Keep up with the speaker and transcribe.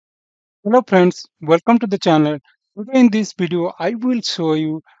Hello friends, welcome to the channel. Today in this video, I will show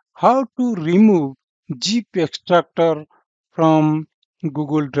you how to remove zip extractor from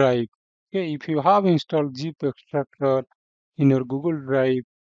Google Drive. Okay, if you have installed zip extractor in your Google Drive,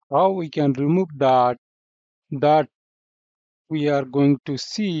 how we can remove that we are going to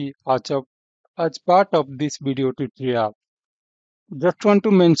see as part of this video tutorial. Just want to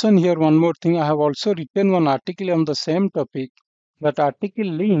mention here one more thing. I have also written one article on the same topic. That article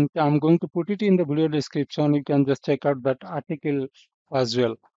link, I'm going to put it in the video description. You can just check out that article as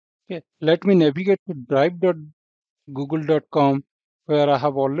well. Okay, let me navigate to drive.google.com where I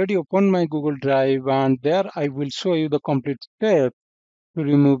have already opened my Google Drive and there I will show you the complete step to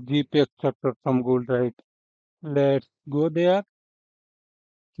remove GPX chapter from Google Drive. Let's go there.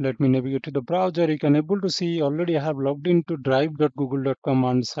 Let me navigate to the browser. You can able to see already I have logged into drive.google.com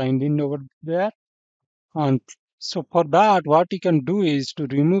and signed in over there. And so for that, what you can do is to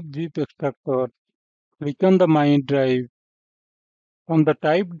remove zip extractor, click on the My Drive. From the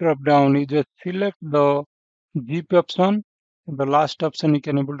type drop down, you just select the zip option. The last option you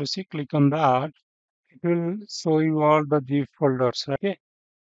can able to see, click on that. It will show you all the zip folders. Okay.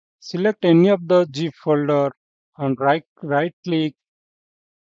 Select any of the zip folder and right click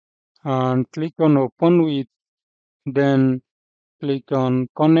and click on open with, then click on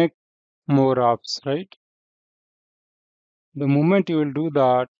connect more apps, right? The moment you will do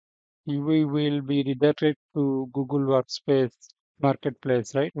that, we will be redirected to Google Workspace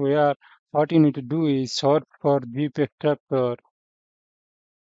Marketplace, right? Where what you need to do is search for Jeep Extractor.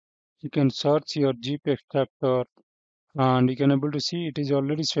 You can search your Jeep Extractor and you can able to see it is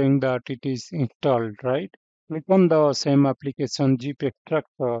already showing that it is installed, right? Click on the same application Jeep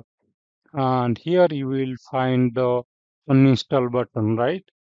Extractor and here you will find the uninstall button, right?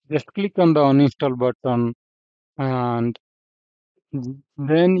 Just click on the uninstall button and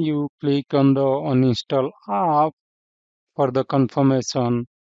then you click on the uninstall app for the confirmation.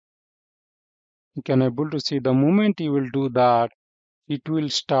 You can able to see the moment you will do that, it will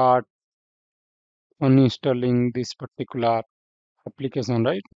start uninstalling this particular application,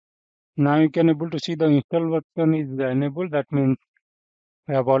 right? Now you can able to see the install button is enabled. That means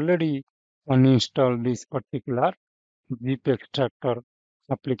I have already uninstalled this particular zip extractor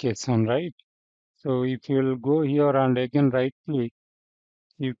application, right? So if you will go here and again right click,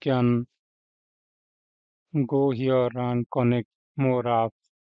 you can go here and connect more apps,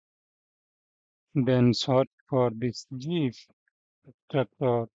 then search for this zip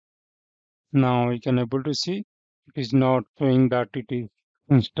extractor. Now you can able to see it is not showing that it is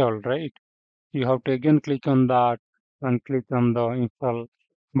installed, right? You have to again click on that and click on the install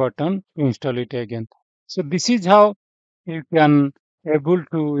button to install it again. So this is how you can able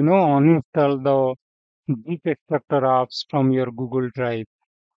to uninstall the Zip Extractor apps from your Google Drive.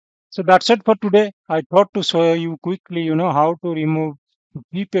 So that's it for today. I thought to show you quickly, how to remove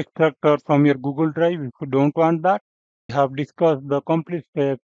Zip Extractor from your Google Drive. If you don't want that, we have discussed the complete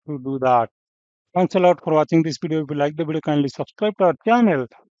steps to do that. Thanks a lot for watching this video. If you like the video, kindly subscribe to our channel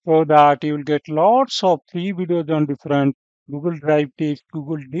so that you will get lots of free videos on different Google Drive tips,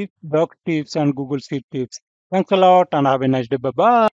 Google Doc tips, and Google Sheet tips. Thanks a lot and have a nice day. Bye bye.